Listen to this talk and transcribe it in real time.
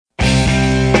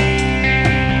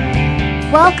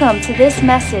Welcome to this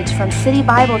message from City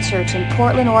Bible Church in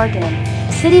Portland, Oregon.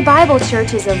 City Bible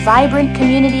Church is a vibrant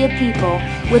community of people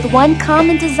with one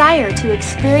common desire to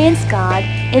experience God,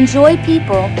 enjoy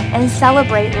people, and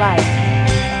celebrate life.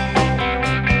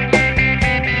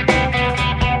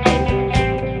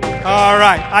 All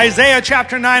right, Isaiah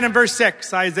chapter 9 and verse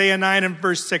 6. Isaiah 9 and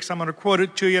verse 6. I'm going to quote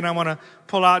it to you, and I want to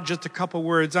pull out just a couple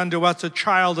words. Unto us a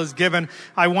child is given.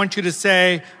 I want you to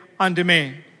say, unto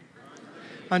me.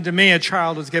 Unto me a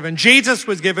child is given. Jesus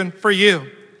was given for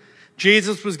you.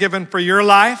 Jesus was given for your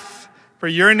life, for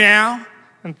your now,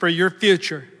 and for your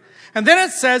future. And then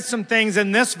it says some things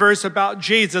in this verse about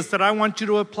Jesus that I want you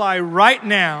to apply right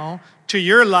now to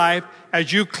your life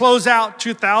as you close out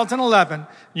 2011.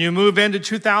 You move into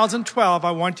 2012.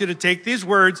 I want you to take these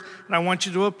words and I want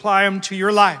you to apply them to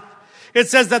your life. It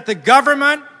says that the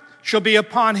government shall be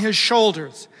upon his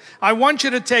shoulders. I want you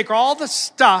to take all the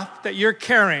stuff that you're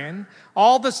carrying,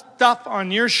 all the stuff on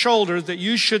your shoulders that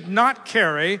you should not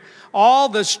carry, all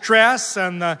the stress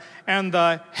and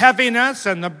the heaviness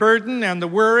and the burden and the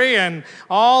worry and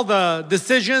all the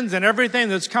decisions and everything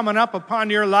that's coming up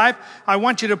upon your life. I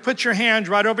want you to put your hands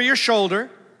right over your shoulder.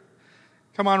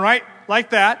 Come on, right like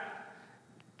that.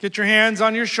 Get your hands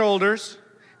on your shoulders.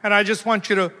 And I just want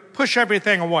you to push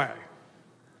everything away.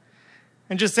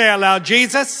 And just say out loud,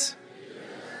 Jesus,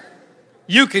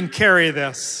 you can carry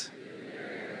this.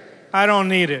 I don't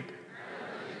need it.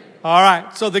 All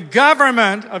right. So the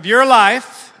government of your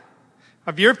life,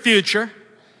 of your future,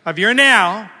 of your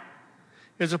now,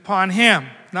 is upon him,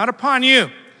 not upon you.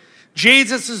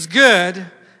 Jesus is good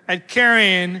at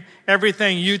carrying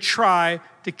everything you try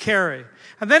to carry.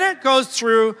 And then it goes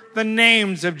through the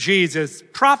names of Jesus,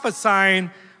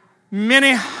 prophesying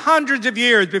many hundreds of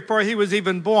years before he was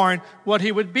even born what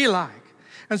he would be like.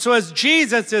 And so as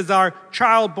Jesus is our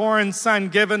child-born son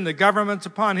given, the government's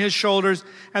upon his shoulders.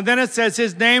 And then it says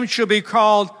his name shall be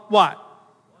called what?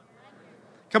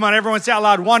 Come on, everyone say out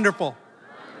loud, wonderful.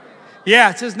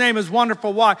 Yes, his name is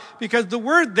wonderful. Why? Because the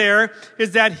word there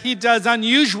is that he does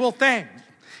unusual things.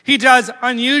 He does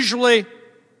unusually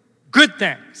good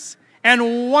things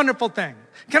and wonderful things.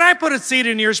 Can I put a seed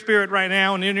in your spirit right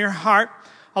now and in your heart?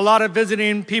 A lot of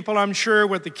visiting people, I'm sure,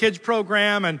 with the kids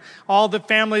program and all the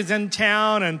families in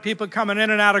town and people coming in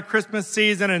and out of Christmas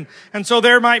season. And so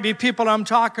there might be people I'm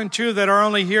talking to that are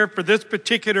only here for this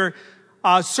particular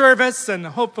service, and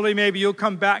hopefully maybe you'll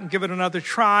come back and give it another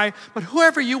try. But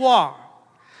whoever you are,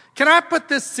 can I put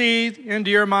this seed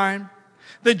into your mind?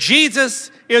 That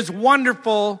Jesus is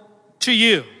wonderful to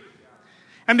you.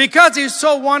 And because he's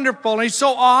so wonderful and he's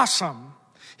so awesome,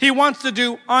 he wants to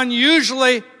do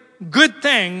unusually good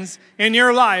things in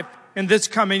your life in this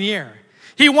coming year.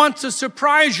 He wants to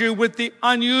surprise you with the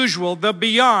unusual, the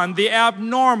beyond, the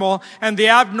abnormal, and the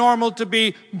abnormal to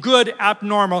be good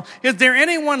abnormal. Is there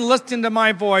anyone listening to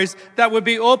my voice that would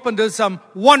be open to some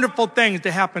wonderful things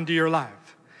to happen to your life?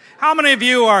 How many of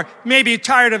you are maybe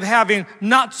tired of having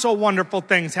not so wonderful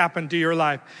things happen to your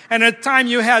life? And at the time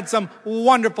you had some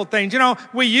wonderful things. You know,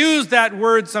 we use that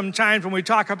word sometimes when we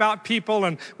talk about people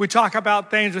and we talk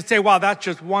about things. We say, wow, that's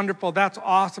just wonderful. That's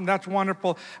awesome. That's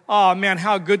wonderful. Oh man,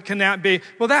 how good can that be?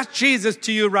 Well, that's Jesus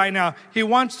to you right now. He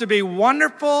wants to be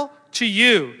wonderful to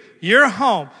you, your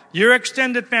home, your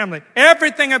extended family,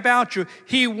 everything about you.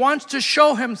 He wants to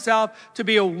show himself to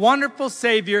be a wonderful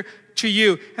Savior to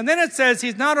you. And then it says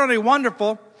he's not only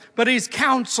wonderful, but he's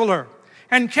counselor.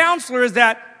 And counselor is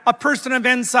that a person of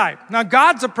insight. Now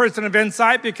God's a person of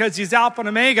insight because he's Alpha and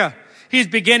Omega. He's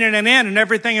beginning and end and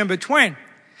everything in between.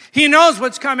 He knows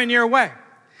what's coming your way.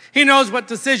 He knows what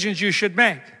decisions you should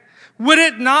make. Would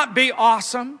it not be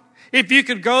awesome if you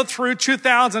could go through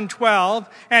 2012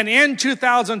 and end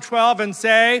 2012 and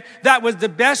say, that was the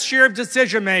best year of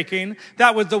decision making.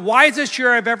 That was the wisest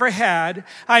year I've ever had.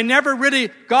 I never really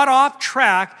got off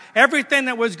track. Everything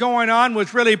that was going on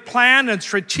was really planned and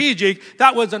strategic.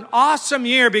 That was an awesome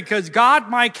year because God,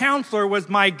 my counselor, was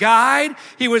my guide.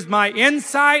 He was my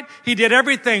insight. He did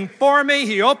everything for me.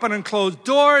 He opened and closed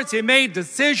doors. He made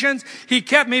decisions. He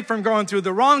kept me from going through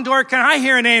the wrong door. Can I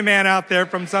hear an amen out there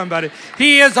from somebody?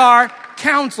 He is our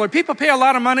counselor. People pay a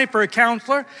lot of money for a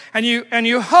counselor, and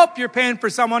you hope you're paying for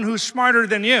someone who's smarter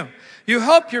than you. You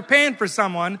hope you're paying for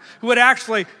someone who would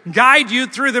actually guide you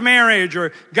through the marriage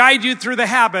or guide you through the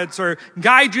habits or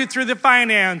guide you through the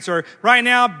finance or right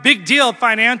now, big deal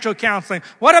financial counseling.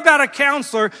 What about a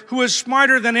counselor who is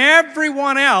smarter than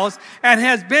everyone else and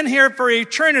has been here for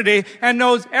eternity and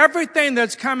knows everything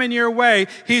that's coming your way?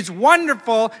 He's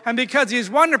wonderful, and because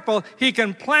he's wonderful, he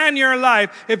can plan your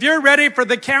life. If you're ready for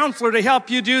the counselor to help help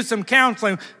you do some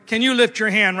counseling, can you lift your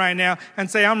hand right now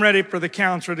and say, I'm ready for the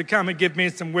counselor to come and give me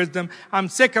some wisdom. I'm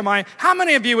sick of how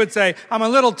many of you would say, I'm a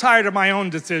little tired of my own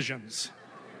decisions?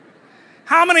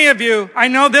 How many of you, I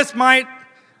know this might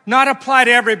not apply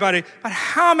to everybody, but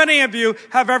how many of you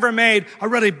have ever made a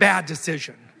really bad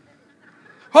decision?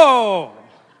 Oh,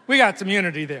 we got some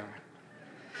unity there.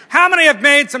 How many have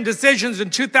made some decisions in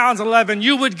 2011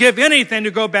 you would give anything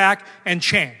to go back and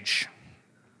change?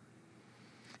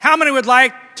 How many would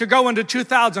like to go into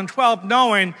 2012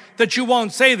 knowing that you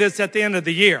won't say this at the end of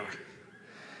the year?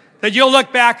 That you'll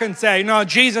look back and say, no,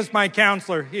 Jesus, my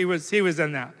counselor, he was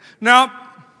in that. Nope,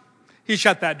 he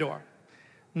shut that door.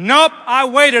 Nope, I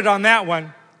waited on that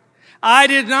one. I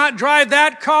did not drive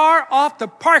that car off the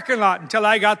parking lot until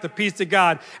I got the peace of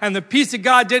God. And the peace of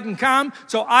God didn't come,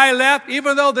 so I left.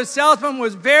 Even though the salesman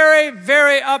was very,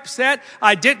 very upset,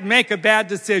 I didn't make a bad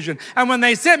decision. And when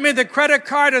they sent me the credit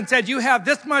card and said, you have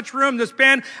this much room to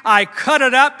spend, I cut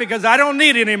it up because I don't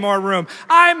need any more room.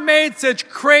 I made such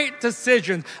great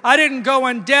decisions. I didn't go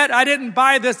in debt. I didn't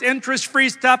buy this interest-free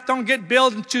stuff. Don't get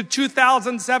billed into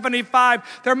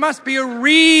 2075. There must be a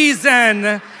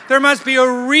reason. There must be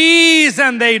a reason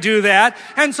they do that.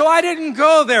 And so I didn't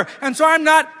go there. And so I'm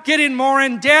not getting more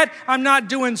in debt. I'm not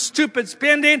doing stupid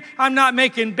spending. I'm not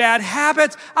making bad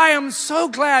habits. I am so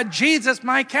glad Jesus,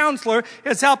 my counselor,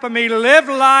 is helping me live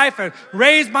life and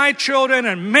raise my children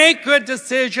and make good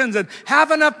decisions and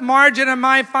have enough margin in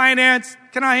my finance.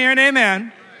 Can I hear an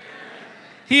amen?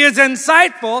 He is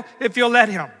insightful if you'll let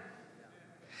him.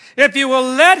 If you will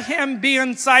let him be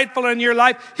insightful in your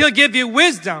life, he'll give you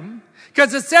wisdom.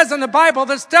 Because it says in the Bible,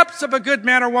 the steps of a good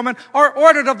man or woman are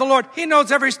ordered of the Lord. He knows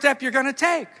every step you're going to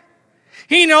take.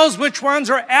 He knows which ones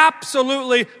are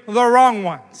absolutely the wrong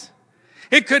ones.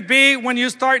 It could be when you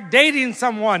start dating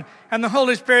someone and the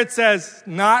Holy Spirit says,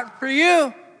 not for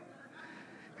you.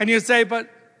 And you say, but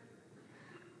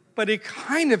he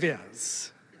kind of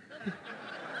is.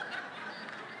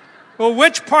 Well,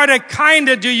 which part of kind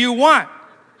of do you want?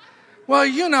 Well,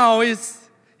 you know,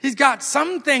 He's got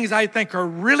some things I think are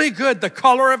really good. The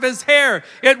color of his hair,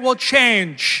 it will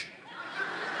change.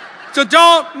 So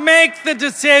don't make the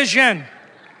decision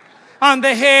on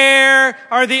the hair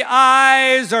or the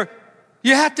eyes, or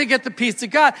you have to get the peace of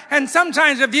God. And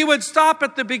sometimes if you would stop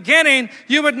at the beginning,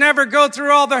 you would never go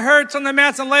through all the hurts and the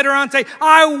mess and later on say,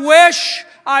 I wish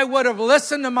I would have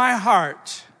listened to my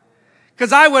heart,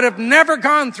 because I would have never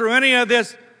gone through any of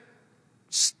this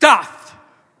stuff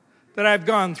that I've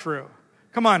gone through.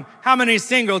 Come on, how many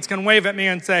singles can wave at me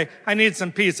and say, I need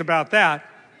some peace about that?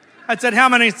 I said, how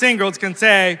many singles can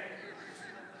say,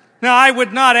 now I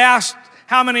would not ask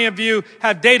how many of you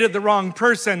have dated the wrong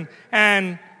person,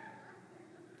 and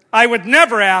I would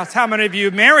never ask how many of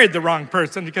you married the wrong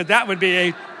person, because that would be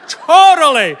a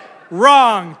totally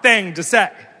wrong thing to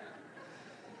say.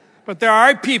 But there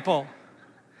are people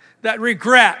that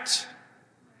regret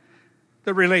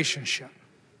the relationship.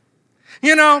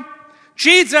 You know,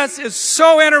 Jesus is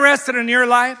so interested in your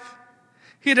life,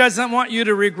 he doesn't want you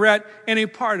to regret any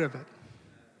part of it.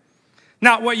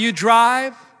 Not what you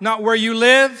drive, not where you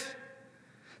live,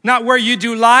 not where you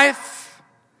do life,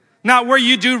 not where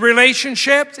you do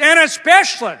relationships, and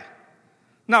especially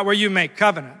not where you make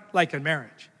covenant, like in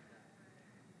marriage.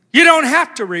 You don't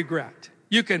have to regret.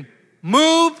 You can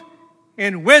move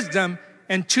in wisdom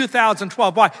in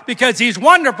 2012. Why? Because he's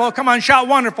wonderful. Come on, shout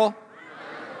wonderful.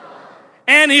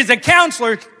 And he's a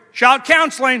counselor. Shout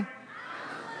counseling.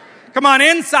 Come on,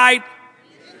 insight.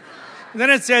 Then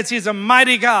it says he's a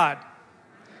mighty God.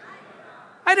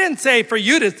 I didn't say for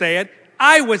you to say it.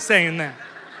 I was saying that.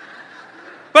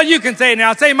 But you can say it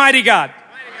now. Say mighty God.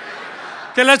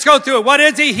 Okay, let's go through it. What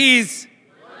is he? He's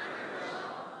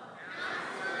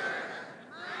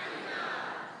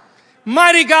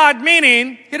mighty God,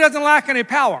 meaning he doesn't lack any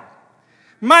power.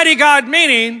 Mighty God,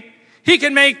 meaning he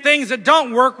can make things that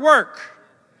don't work.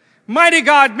 Mighty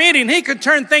God, meaning he can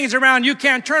turn things around you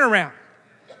can't turn around.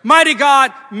 Mighty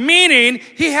God, meaning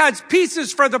he has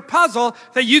pieces for the puzzle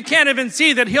that you can't even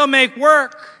see that he'll make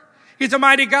work. He's a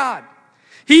mighty God.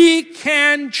 He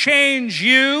can change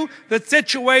you, the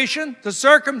situation, the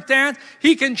circumstance.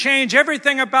 He can change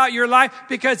everything about your life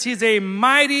because he's a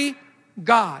mighty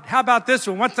God. How about this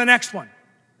one? What's the next one?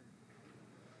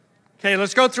 Okay,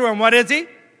 let's go through them. What is he?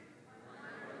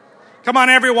 Come on,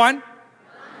 everyone.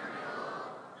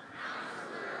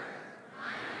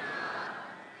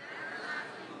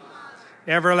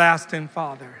 Everlasting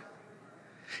Father.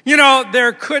 You know,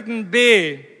 there couldn't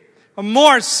be a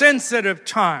more sensitive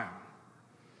time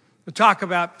to talk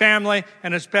about family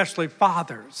and especially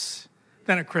fathers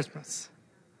than at Christmas.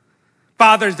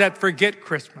 Fathers that forget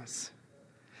Christmas.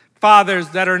 Fathers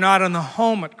that are not in the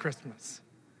home at Christmas.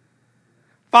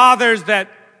 Fathers that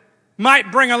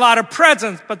might bring a lot of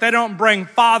presents, but they don't bring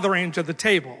fathering to the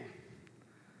table.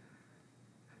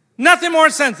 Nothing more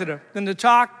sensitive than to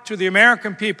talk to the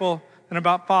American people than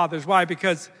about fathers. Why?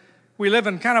 Because we live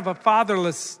in kind of a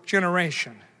fatherless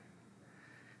generation.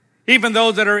 Even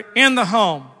those that are in the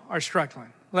home are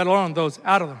struggling, let alone those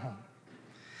out of the home.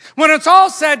 When it's all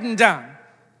said and done,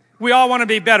 we all want to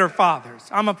be better fathers.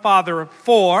 I'm a father of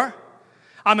 4.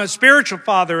 I'm a spiritual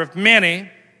father of many.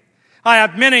 I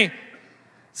have many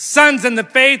sons in the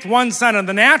faith, 1 son in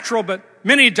the natural, but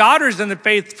many daughters in the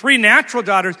faith, 3 natural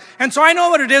daughters. And so I know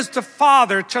what it is to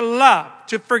father, to love,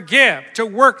 to forgive, to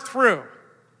work through.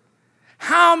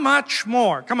 How much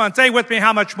more? Come on, say with me,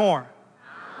 how much more?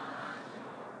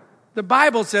 The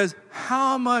Bible says,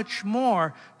 how much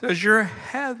more does your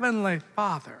heavenly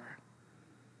Father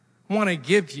want to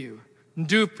give you,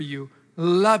 do for you,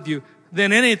 love you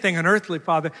than anything an earthly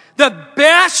father? The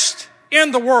best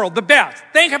in the world, the best.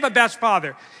 Think of a best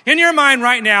father. In your mind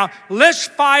right now,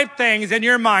 list 5 things in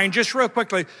your mind, just real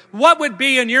quickly. What would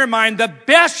be in your mind the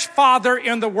best father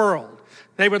in the world?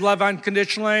 They would love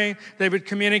unconditionally. They would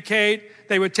communicate.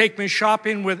 They would take me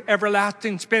shopping with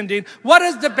everlasting spending. What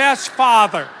is the best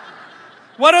father?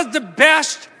 What is the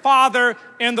best father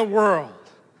in the world?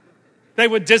 They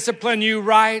would discipline you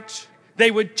right.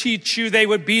 They would teach you. They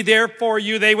would be there for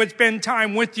you. They would spend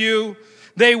time with you.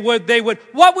 They would.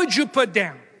 What would you put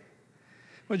down?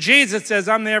 Well, Jesus says,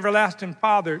 I'm the everlasting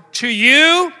Father. To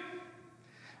you,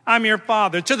 I'm your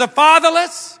Father. To the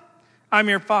fatherless, I'm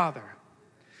your Father.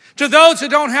 To those who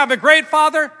don't have a great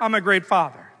father, I'm a great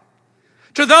Father.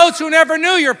 To those who never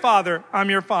knew your father, I'm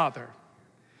your Father.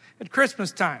 At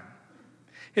Christmas time,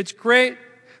 it's great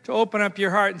to open up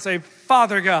your heart and say,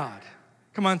 Father God.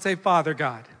 Come on, say Father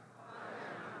God.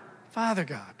 Father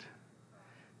God.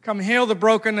 Come heal the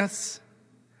brokenness.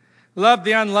 Love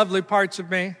the unlovely parts of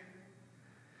me.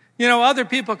 You know, other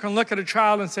people can look at a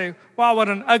child and say, wow, what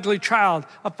an ugly child.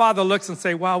 A father looks and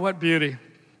say, wow, what beauty.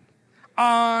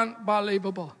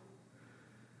 Unbelievable.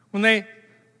 When they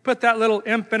put that little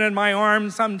infant in my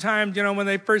arms sometimes, you know, when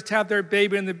they first have their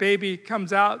baby and the baby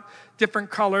comes out different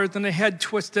colors and the head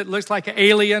twisted, looks like an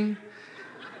alien.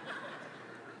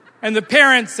 And the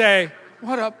parents say,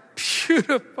 what a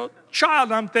beautiful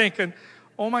child. I'm thinking,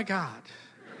 oh my God.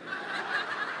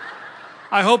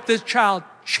 I hope this child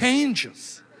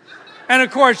changes. And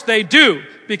of course they do,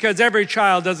 because every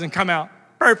child doesn't come out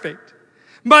perfect.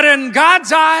 But in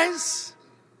God's eyes,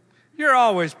 you're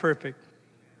always perfect.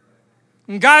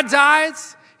 In God's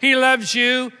eyes, He loves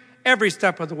you every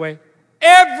step of the way.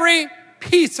 Every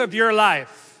piece of your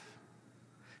life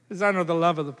is under the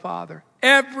love of the Father.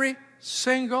 Every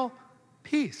single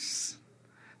piece.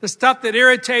 The stuff that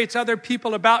irritates other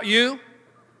people about you,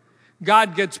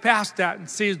 God gets past that and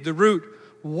sees the root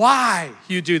why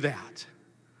you do that.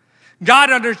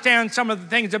 God understands some of the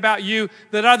things about you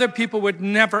that other people would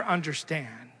never understand.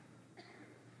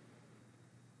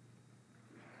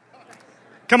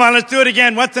 Come on, let's do it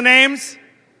again. What's the names?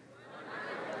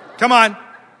 Come on.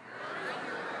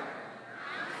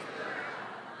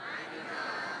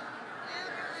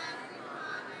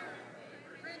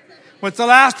 What's the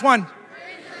last one?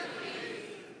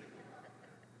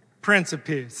 Prince of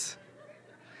Peace.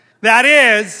 That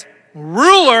is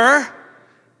ruler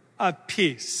of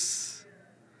peace.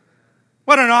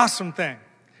 What an awesome thing.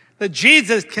 That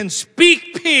Jesus can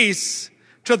speak peace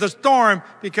to the storm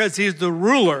because He's the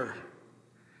ruler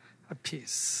of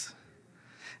peace.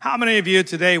 How many of you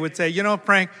today would say, you know,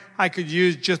 Frank, I could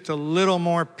use just a little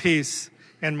more peace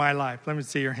in my life? Let me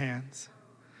see your hands.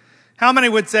 How many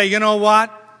would say, you know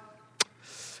what?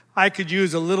 I could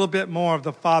use a little bit more of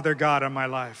the Father God in my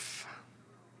life?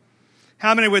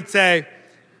 How many would say,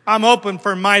 I'm open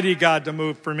for mighty God to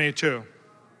move for me too?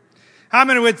 How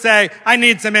many would say, I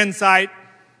need some insight?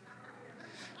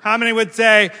 How many would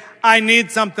say, I need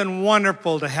something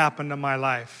wonderful to happen to my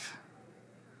life?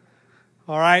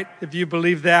 All right, if you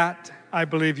believe that, I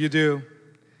believe you do.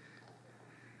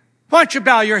 Why don't you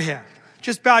bow your head?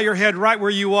 Just bow your head right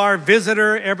where you are.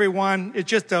 Visitor, everyone. It's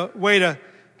just a way to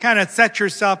kind of set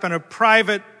yourself in a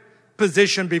private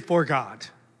position before God.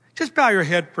 Just bow your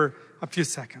head for a few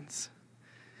seconds.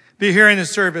 Be here in the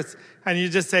service and you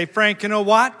just say, Frank, you know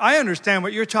what? I understand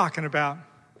what you're talking about.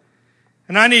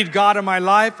 And I need God in my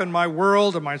life and my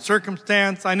world and my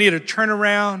circumstance. I need a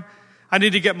turnaround. I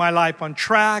need to get my life on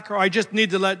track, or I just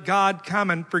need to let God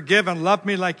come and forgive and love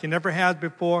me like He never has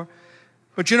before.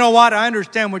 But you know what? I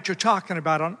understand what you're talking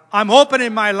about. I'm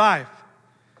opening my life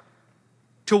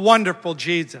to wonderful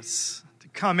Jesus to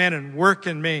come in and work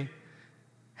in me.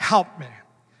 Help me.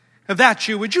 If that's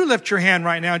you, would you lift your hand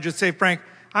right now and just say, Frank,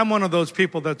 I'm one of those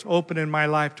people that's open in my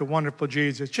life to wonderful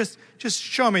Jesus. Just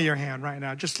show me your hand right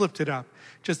now. Just lift it up.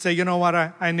 Just say, you know what?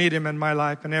 I need him in my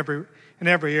life, in every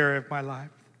area of my life.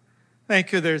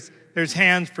 Thank you. There's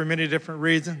hands for many different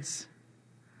reasons.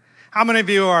 How many of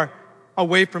you are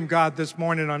away from God this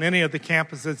morning on any of the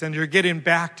campuses and you're getting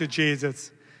back to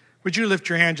Jesus? Would you lift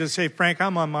your hand and just say, Frank,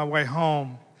 I'm on my way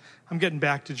home. I'm getting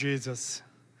back to Jesus.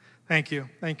 Thank you.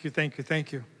 Thank you. Thank you.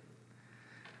 Thank you.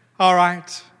 All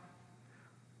right.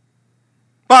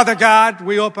 Father God,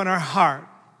 we open our heart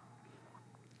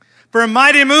for a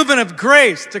mighty movement of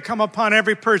grace to come upon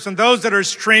every person, those that are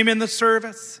streaming the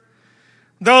service,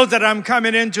 those that I'm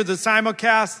coming into the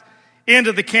simulcast,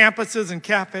 into the campuses and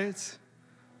cafes,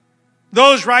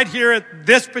 those right here at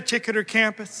this particular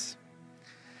campus.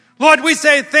 Lord, we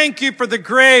say thank you for the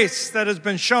grace that has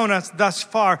been shown us thus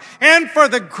far and for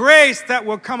the grace that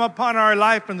will come upon our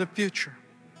life in the future.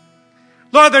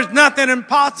 Lord, there's nothing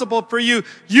impossible for you.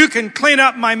 You can clean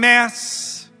up my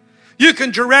mess. You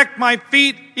can direct my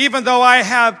feet even though I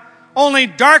have only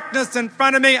darkness in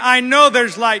front of me. I know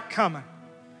there's light coming.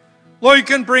 Lord, you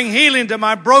can bring healing to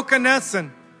my brokenness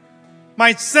and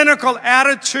my cynical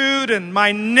attitude and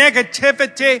my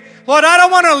negativity. Lord, I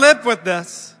don't want to live with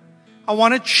this. I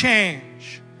want to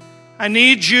change. I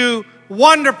need you,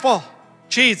 wonderful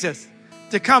Jesus,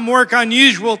 to come work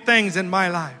unusual things in my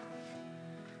life.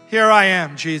 Here I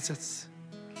am, Jesus,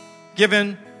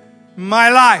 giving my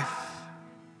life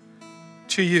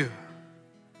to you.